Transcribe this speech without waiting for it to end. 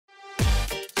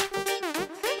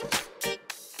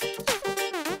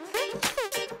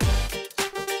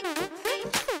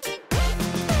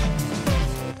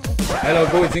Hello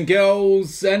boys and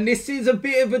girls, and this is a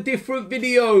bit of a different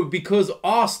video because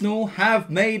Arsenal have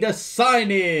made a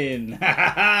signing.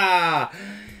 Now,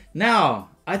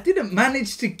 I didn't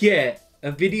manage to get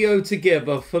a video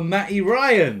together for Matty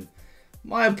Ryan.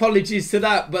 My apologies to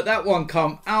that, but that one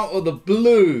come out of the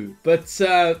blue. But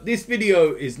this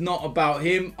video is not about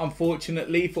him,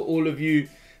 unfortunately, for all of you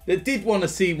that did want to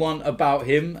see one about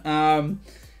him.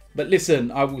 But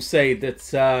listen, I will say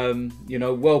that, you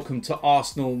know, welcome to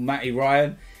Arsenal, Matty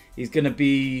Ryan. He's going to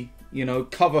be, you know,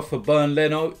 cover for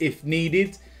Leno if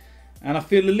needed. And I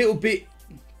feel a little bit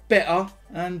better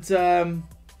and that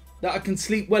I can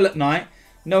sleep well at night,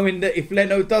 knowing that if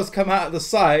Leno does come out of the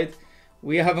side,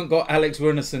 we haven't got Alex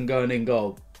Runarsson going in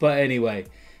goal. But anyway,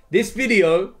 this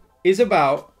video is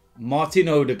about Martin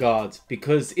Ødegaard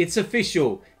because it's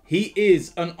official. He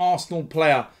is an Arsenal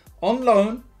player on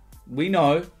loan, we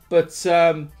know. But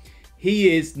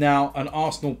he is now an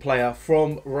Arsenal player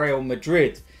from Real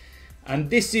Madrid. And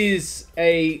this is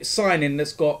a signing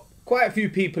that's got quite a few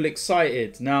people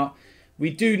excited. Now, we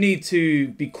do need to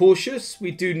be cautious.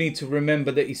 We do need to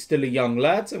remember that he's still a young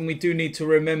lad. And we do need to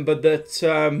remember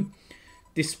that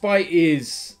despite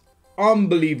his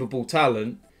unbelievable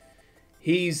talent,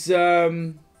 he's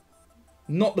not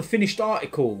the finished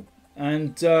article.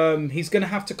 And he's going to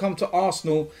have to come to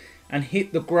Arsenal and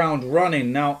hit the ground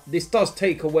running. Now, this does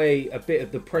take away a bit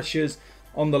of the pressures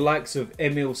on the likes of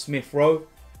Smith-Rowe.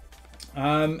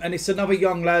 And it's another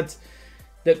young lad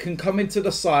that can come into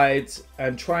the side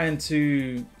and trying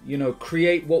to, you know,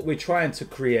 create what we're trying to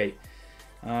create.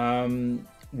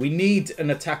 We need an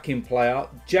attacking player.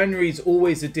 January is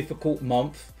always a difficult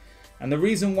month. And the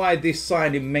reason why this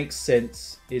signing makes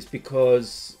sense is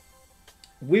because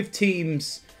with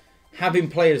teams having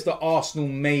players that Arsenal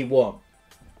may want,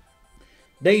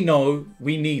 they know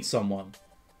we need someone.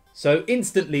 So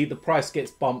instantly the price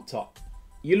gets bumped up.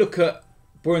 You look at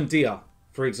Buendia,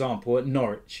 for example, at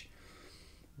Norwich.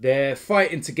 They're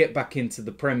fighting to get back into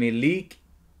the Premier League.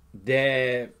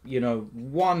 They're, you know,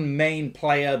 one main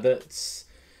player that's,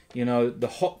 you know, the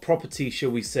hot property,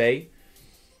 shall we say.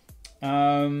 They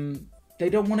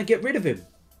don't want to get rid of him.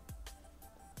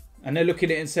 And they're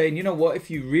looking at it and saying, you know what, if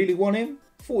you really want him,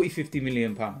 40-50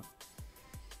 million pounds.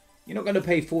 You're not going to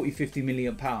pay 40-50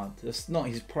 million pounds. That's not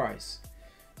his price.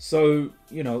 So,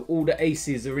 you know, all the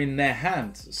aces are in their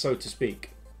hands, so to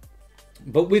speak.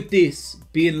 But with this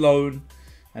being loan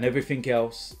and everything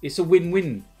else, it's a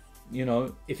win-win. You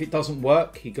know, if it doesn't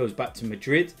work, he goes back to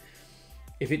Madrid.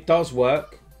 If it does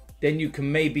work, then you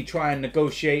can maybe try and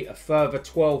negotiate a further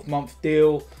 12-month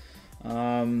deal.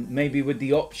 Maybe with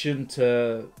the option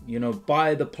to, you know,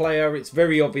 buy the player. It's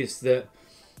very obvious that,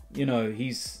 you know,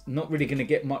 he's not really going to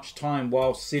get much time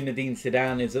while Zinedine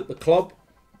Zidane is at the club.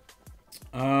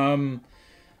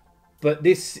 But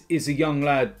this is a young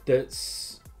lad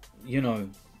that's, you know,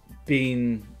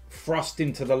 been thrust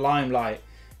into the limelight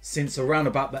since around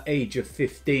about the age of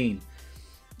 15.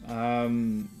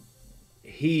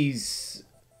 He's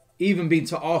even been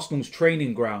to Arsenal's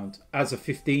training ground as a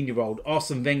 15-year-old.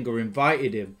 Arsene Wenger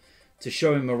invited him to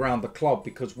show him around the club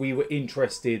because we were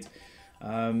interested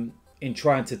in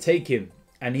trying to take him.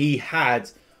 And he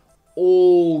had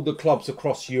all the clubs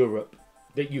across Europe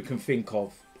that you can think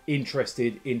of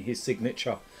interested in his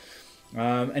signature.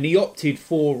 And he opted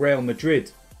for Real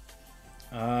Madrid.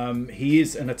 He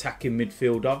is an attacking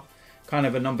midfielder, kind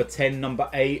of a number 10, number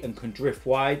 8, and can drift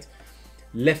wide.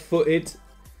 Left-footed.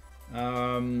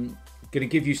 Going to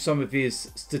give you some of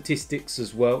his statistics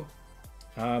as well.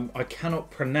 I cannot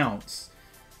pronounce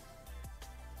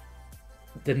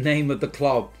the name of the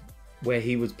club where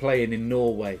he was playing in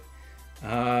Norway.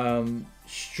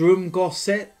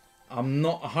 Strømsgodset. I'm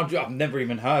not 100. I've never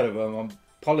even heard of him.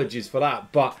 Apologies for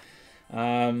that. But,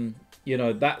 you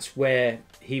know, that's where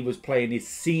he was playing his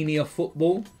senior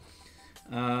football.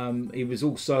 He was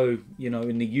also, you know,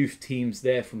 in the youth teams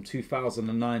there from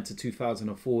 2009 to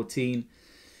 2014.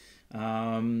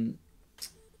 And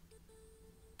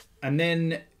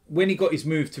then when he got his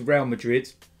move to Real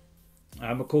Madrid,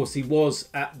 of course, he was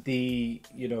at the,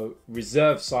 you know,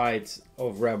 reserve side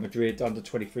of Real Madrid, under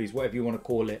 23s, whatever you want to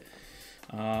call it.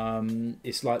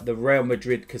 It's like the Real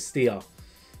Madrid Castilla.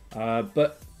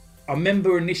 But I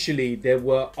remember initially there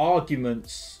were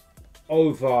arguments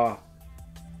over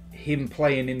him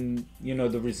playing in, you know,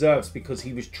 the reserves because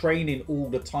he was training all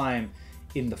the time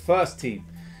in the first team.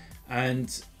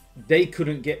 And they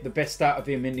couldn't get the best out of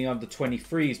him in the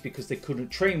under-23s because they couldn't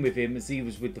train with him as he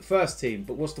was with the first team.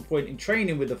 But what's the point in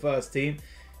training with the first team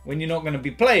when you're not going to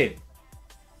be playing?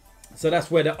 So that's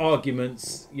where the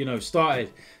arguments, you know,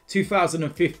 started.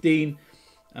 2015,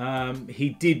 he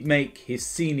did make his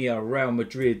senior Real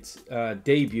Madrid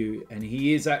debut, and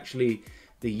he is actually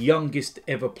the youngest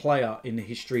ever player in the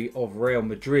history of Real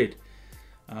Madrid.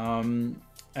 And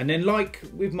then, like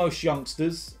with most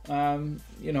youngsters,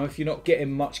 you know, if you're not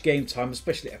getting much game time,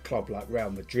 especially at a club like Real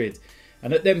Madrid,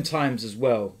 and at them times as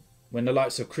well, when the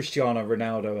likes of Cristiano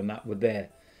Ronaldo and that were there,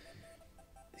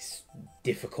 it's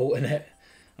difficult, isn't it?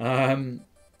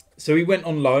 So he went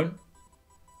on loan.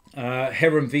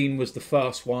 Herenveen was the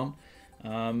first one.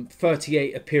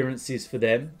 38 appearances for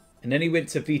them. And then he went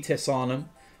to Vitesse Arnhem.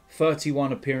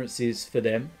 31 appearances for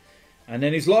them. And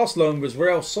then his last loan was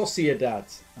Real Sociedad.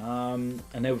 And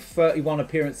there were 31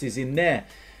 appearances in there.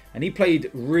 And he played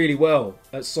really well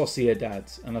at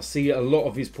Sociedad. And I see a lot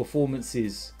of his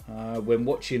performances when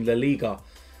watching La Liga.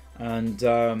 And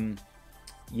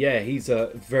yeah, he's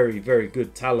a very, very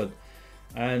good talent.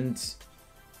 And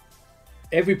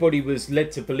everybody was led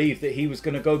to believe that he was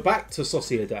going to go back to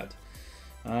Sociedad.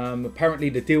 Apparently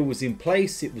the deal was in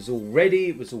place. It was all ready.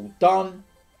 It was all done.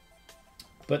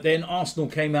 But then Arsenal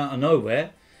came out of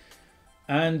nowhere.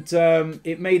 And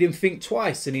it made him think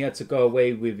twice. And he had to go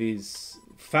away with his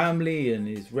family and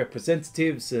his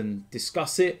representatives and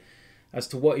discuss it as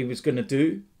to what he was going to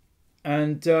do.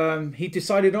 And he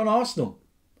decided on Arsenal.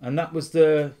 And that was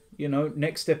the, you know,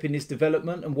 next step in his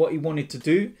development and what he wanted to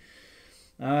do.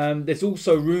 There's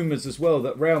also rumours as well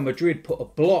that Real Madrid put a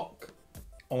block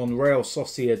on Real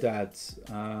Sociedad,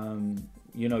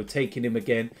 you know, taking him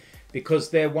again, because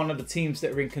they're one of the teams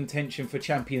that are in contention for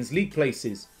Champions League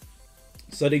places.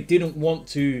 So they didn't want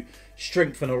to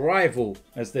strengthen a rival,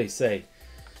 as they say.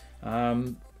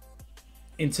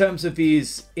 In terms of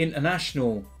his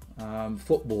international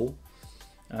football,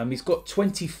 he's got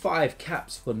 25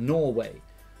 caps for Norway.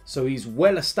 So he's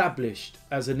well established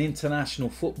as an international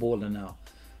footballer now.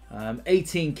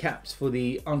 18 caps for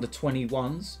the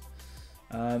under-21s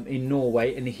in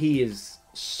Norway, and he is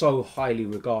so highly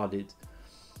regarded.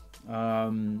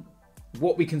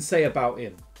 What we can say about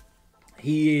him,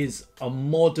 he is a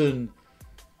modern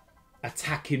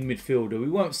attacking midfielder. We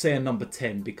won't say a number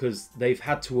 10 because they've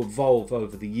had to evolve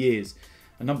over the years.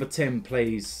 A number 10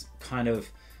 plays kind of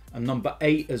a number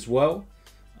 8 as well.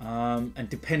 And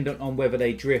dependent on whether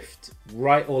they drift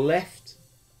right or left,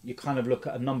 you kind of look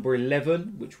at a number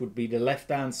 11, which would be the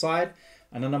left-hand side,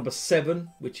 and a number 7,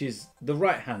 which is the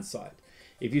right-hand side.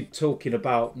 If you're talking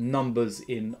about numbers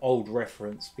in old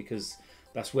reference, because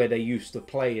that's where they used to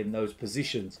play in those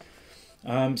positions.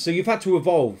 So you've had to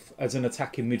evolve as an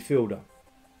attacking midfielder.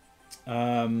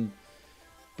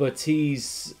 But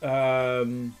he's a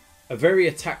very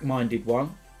attack-minded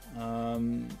one.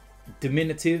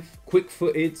 Diminutive,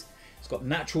 quick-footed. He's got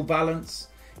natural balance.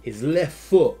 His left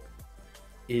foot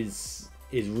is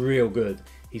real good.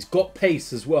 He's got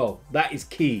pace as well. That is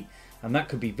key, and that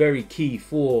could be very key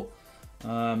for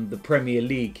the Premier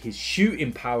League. His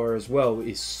shooting power as well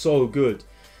is so good,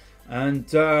 and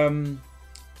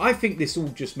I think this all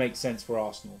just makes sense for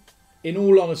Arsenal. In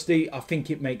all honesty, I think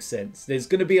it makes sense. There's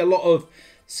going to be a lot of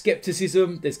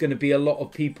skepticism. There's going to be a lot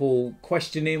of people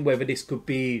questioning whether this could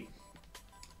be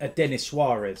a Denis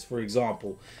Suarez, for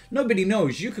example. Nobody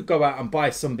knows. You could go out and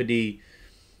buy somebody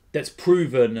that's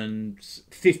proven and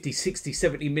 50, 60,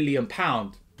 70 million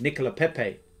pound, Nicola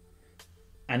Pepe,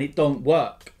 and it don't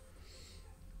work.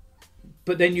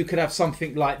 But then you could have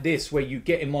something like this where you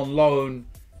get him on loan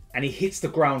and he hits the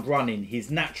ground running.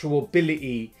 His natural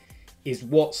ability is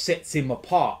what sets him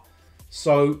apart.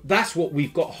 So that's what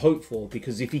we've got hope for,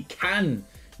 because if he can,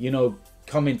 you know,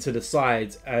 come into the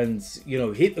side and, you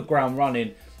know, hit the ground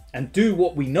running and do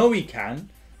what we know he can,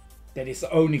 then it's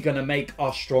only going to make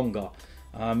us stronger.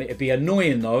 It'd be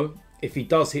annoying though if he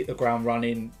does hit the ground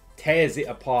running, tears it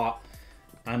apart,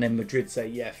 and then Madrid say,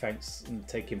 yeah, thanks, and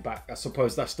take him back. I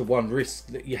suppose that's the one risk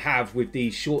that you have with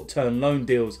these short-term loan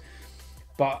deals.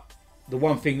 But the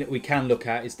one thing that we can look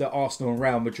at is that Arsenal and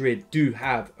Real Madrid do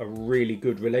have a really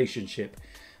good relationship.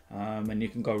 And you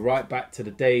can go right back to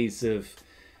the days of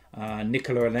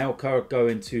Nicola Anelka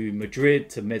going to Madrid,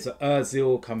 to Mesut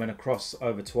Ozil coming across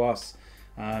over to us.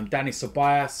 Dani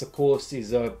Ceballos, of course,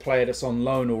 is a player that's on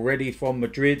loan already from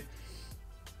Madrid.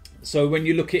 So when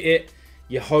you look at it,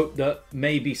 you hope that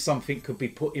maybe something could be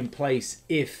put in place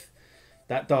if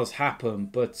that does happen.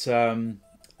 But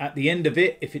at the end of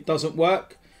it, if it doesn't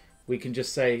work, we can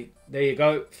just say, there you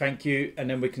go, thank you. And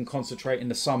then we can concentrate in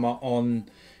the summer on,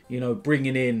 you know,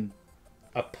 bringing in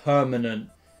a permanent,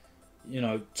 you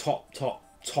know,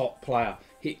 top player.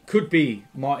 It could be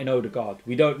Martin Ødegaard.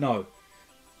 We don't know.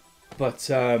 But,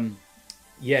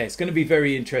 yeah, it's going to be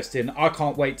very interesting. I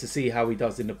can't wait to see how he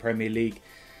does in the Premier League.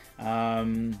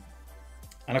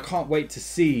 And I can't wait to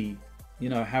see you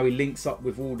know, how he links up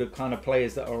with all the kind of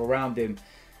players that are around him.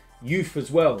 Youth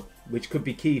as well, which could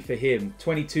be key for him.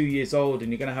 22 years old,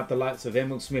 and you're going to have the likes of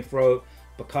Smith-Rowe,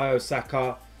 Bukayo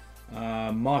Saka,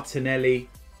 Martinelli.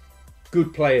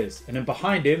 Good players. And then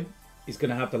behind him, he's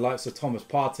going to have the likes of Thomas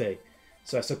Partey.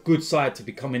 So it's a good side to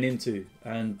be coming into.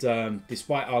 And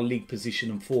despite our league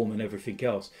position and form and everything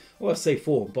else. Well, I say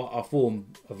form, but our form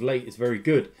of late is very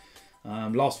good.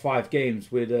 Last 5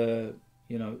 games with,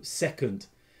 you know, second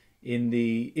in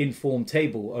the informed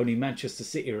table. Only Manchester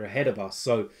City are ahead of us.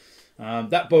 So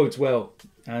that bodes well.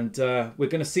 And we're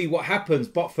going to see what happens.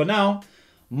 But for now,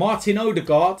 Martin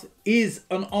Ødegaard is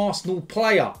an Arsenal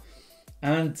player.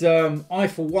 And I,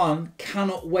 for one,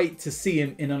 cannot wait to see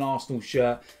him in an Arsenal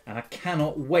shirt. And I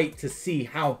cannot wait to see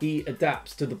how he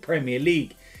adapts to the Premier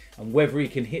League. And whether he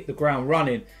can hit the ground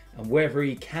running. And whether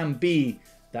he can be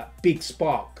that big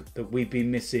spark that we've been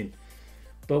missing.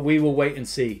 But we will wait and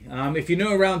see. If you're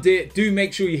new around here, do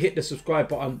make sure you hit the subscribe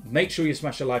button. Make sure you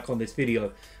smash a like on this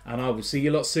video. And I will see you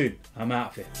lot soon. I'm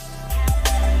out of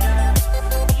here.